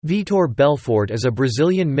Vitor Belfort is a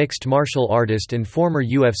Brazilian mixed martial artist and former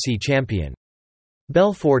UFC champion.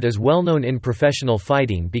 Belfort is well known in professional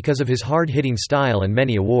fighting because of his hard-hitting style and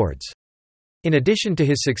many awards. In addition to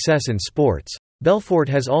his success in sports, Belfort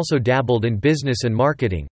has also dabbled in business and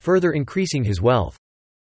marketing, further increasing his wealth.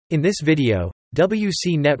 In this video,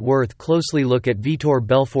 WC Net Worth closely look at Vitor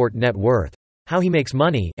Belfort net worth, how he makes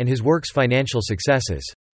money, and his work's financial successes.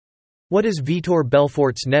 What is Vitor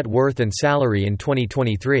Belfort's net worth and salary in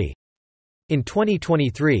 2023? In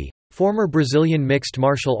 2023, former Brazilian mixed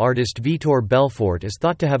martial artist Vitor Belfort is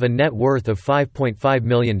thought to have a net worth of $5.5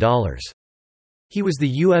 million. He was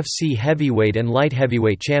the UFC heavyweight and light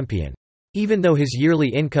heavyweight champion. Even though his yearly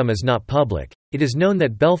income is not public, it is known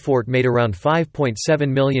that Belfort made around $5.7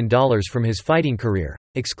 million from his fighting career,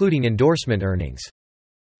 excluding endorsement earnings.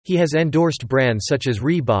 He has endorsed brands such as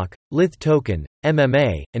Reebok, Lith Token,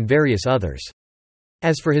 MMA, and various others.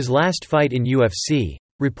 As for his last fight in UFC,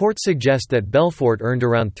 reports suggest that Belfort earned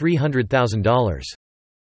around $300,000.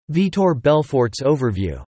 Vitor Belfort's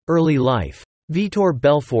overview. Early life. Vitor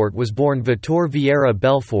Belfort was born Vitor Vieira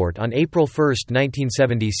Belfort on April 1,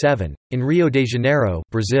 1977, in Rio de Janeiro,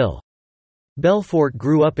 Brazil. Belfort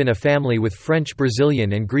grew up in a family with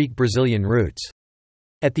French-Brazilian and Greek-Brazilian roots.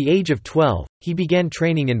 At the age of 12, he began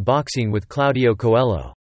training in boxing with Claudio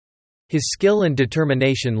Coelho. His skill and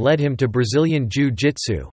determination led him to Brazilian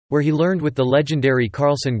Jiu-Jitsu, where he learned with the legendary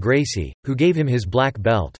Carlson Gracie, who gave him his black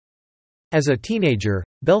belt. As a teenager,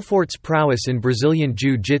 Belfort's prowess in Brazilian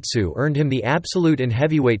Jiu-Jitsu earned him the absolute and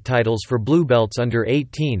heavyweight titles for blue belts under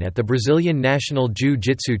 18 at the Brazilian National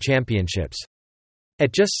Jiu-Jitsu Championships.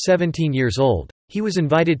 At just 17 years old, he was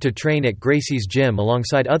invited to train at Gracie's gym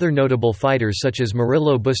alongside other notable fighters such as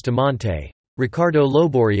Murilo Bustamante, Ricardo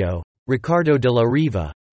Loborio, Ricardo de la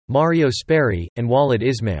Riva, Mario Sperry, and Walid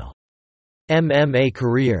Ismail. MMA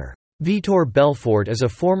career. Vitor Belfort is a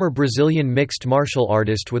former Brazilian mixed martial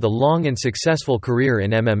artist with a long and successful career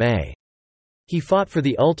in MMA. He fought for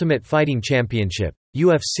the Ultimate Fighting Championship,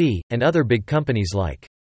 UFC, and other big companies like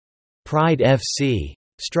Pride FC,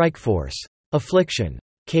 Strikeforce, Affliction,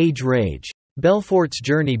 Cage Rage. Belfort's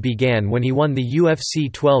journey began when he won the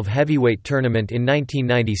UFC 12 heavyweight tournament in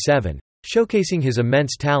 1997, showcasing his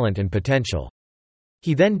immense talent and potential.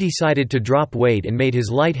 He then decided to drop weight and made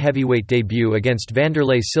his light heavyweight debut against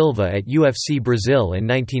Vanderlei Silva at UFC Brazil in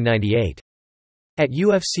 1998. At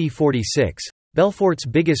UFC 46, Belfort's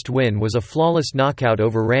biggest win was a flawless knockout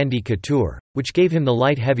over Randy Couture, which gave him the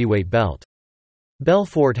light heavyweight belt.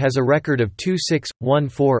 Belfort has a record of 2-6,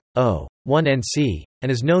 1-4-0, 1-NC,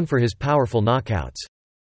 and is known for his powerful knockouts.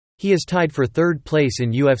 He is tied for third place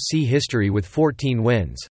in UFC history with 14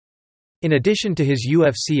 wins. In addition to his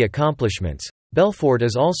UFC accomplishments, Belfort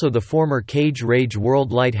is also the former Cage Rage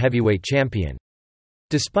World Light Heavyweight Champion.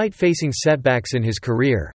 Despite facing setbacks in his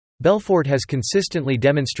career, Belfort has consistently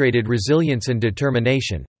demonstrated resilience and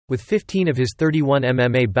determination, with 15 of his 31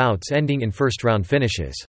 MMA bouts ending in first-round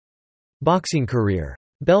finishes. Boxing career.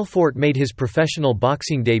 Belfort made his professional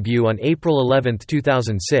boxing debut on April 11,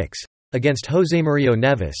 2006, against Josemario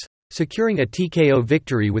Neves, securing a TKO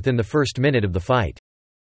victory within the first minute of the fight.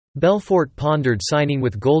 Belfort pondered signing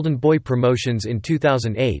with Golden Boy Promotions in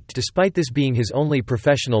 2008 despite this being his only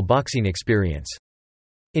professional boxing experience.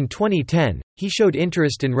 In 2010, he showed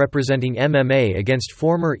interest in representing MMA against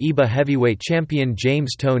former IBA heavyweight champion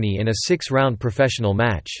James Toney in a 6-round professional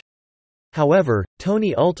match. However,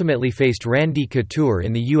 Toney ultimately faced Randy Couture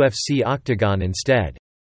in the UFC octagon instead.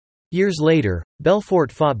 Years later,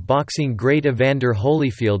 Belfort fought boxing great Evander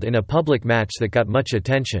Holyfield in a public match that got much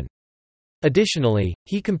attention. Additionally,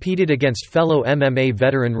 he competed against fellow MMA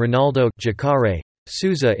veteran Ronaldo Jacare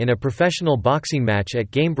Souza in a professional boxing match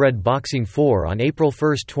at Gamebred Boxing 4 on April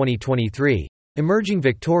 1, 2023, emerging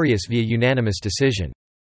victorious via unanimous decision.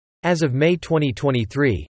 As of May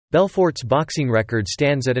 2023, Belfort's boxing record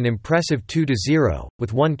stands at an impressive 2-0,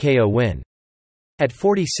 with 1 KO win. At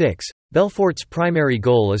 46, Belfort's primary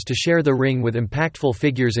goal is to share the ring with impactful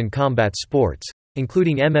figures in combat sports,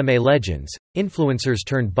 including MMA legends,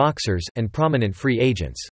 influencers-turned-boxers, and prominent free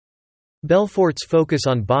agents. Belfort's focus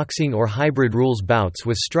on boxing or hybrid rules bouts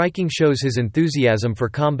with striking shows his enthusiasm for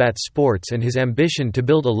combat sports and his ambition to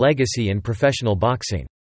build a legacy in professional boxing.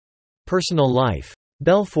 Personal life.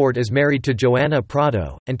 Belfort is married to Joana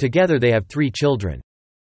Prado, and together they have 3 children.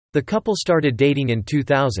 The couple started dating in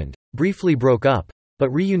 2000, briefly broke up, but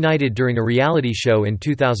reunited during a reality show in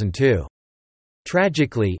 2002.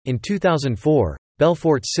 Tragically, in 2004,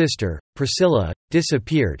 Belfort's sister, Priscilla,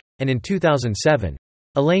 disappeared, and in 2007,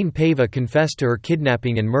 Elaine Paiva confessed to her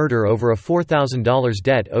kidnapping and murder over a $4,000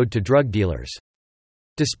 debt owed to drug dealers.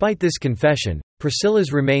 Despite this confession,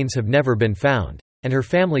 Priscilla's remains have never been found. and her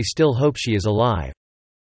family still hope she is alive.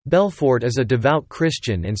 Belfort is a devout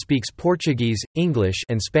Christian and speaks Portuguese, English,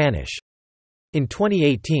 and Spanish. In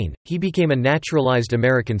 2018, he became a naturalized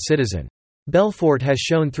American citizen. Belfort has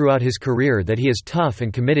shown throughout his career that he is tough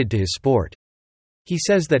and committed to his sport. He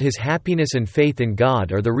says that his happiness and faith in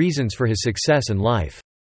God are the reasons for his success in life.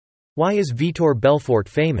 Why is Vitor Belfort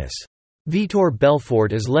famous? Vitor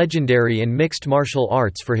Belfort is legendary in mixed martial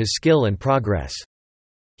arts for his skill and progress.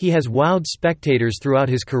 He has wowed spectators throughout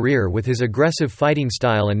his career with his aggressive fighting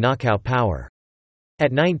style and knockout power.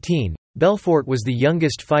 At 19, Belfort was the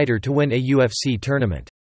youngest fighter to win a UFC tournament.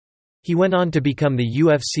 He went on to become the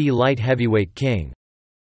UFC light heavyweight king.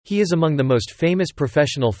 He is among the most famous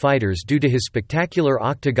professional fighters due to his spectacular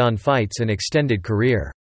octagon fights and extended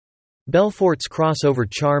career. Belfort's crossover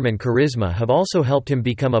charm and charisma have also helped him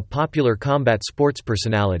become a popular combat sports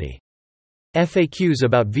personality. FAQs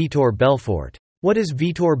about Vitor Belfort. What is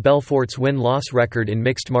Vitor Belfort's win-loss record in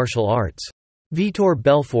mixed martial arts? Vitor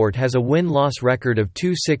Belfort has a win-loss record of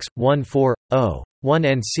 2-6, 1-4, 0,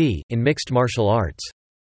 1-NC in mixed martial arts.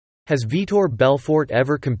 Has Vitor Belfort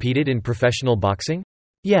ever competed in professional boxing?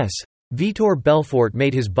 Yes. Vitor Belfort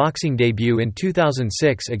made his boxing debut in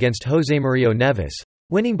 2006 against Josemario Neves,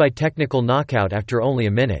 winning by technical knockout after only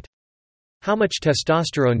a minute. How much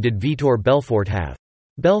testosterone did Vitor Belfort have?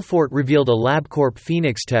 Belfort revealed a LabCorp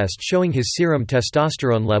Phoenix test showing his serum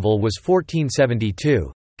testosterone level was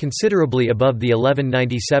 1472, considerably above the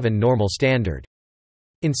 1197 normal standard.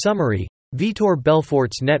 In summary, Vitor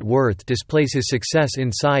Belfort's net worth displays his success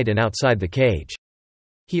inside and outside the cage.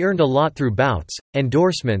 He earned a lot through bouts,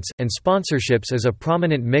 endorsements, and sponsorships as a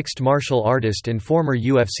prominent mixed martial artist and former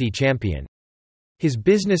UFC champion. His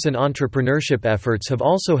business and entrepreneurship efforts have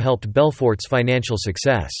also helped Belfort's financial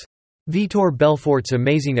success. Vitor Belfort's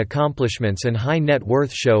amazing accomplishments and high net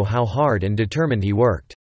worth show how hard and determined he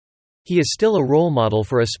worked. He is still a role model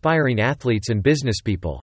for aspiring athletes and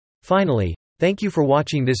businesspeople. Finally, thank you for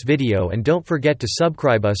watching this video and don't forget to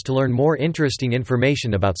subscribe us to learn more interesting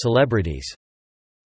information about celebrities.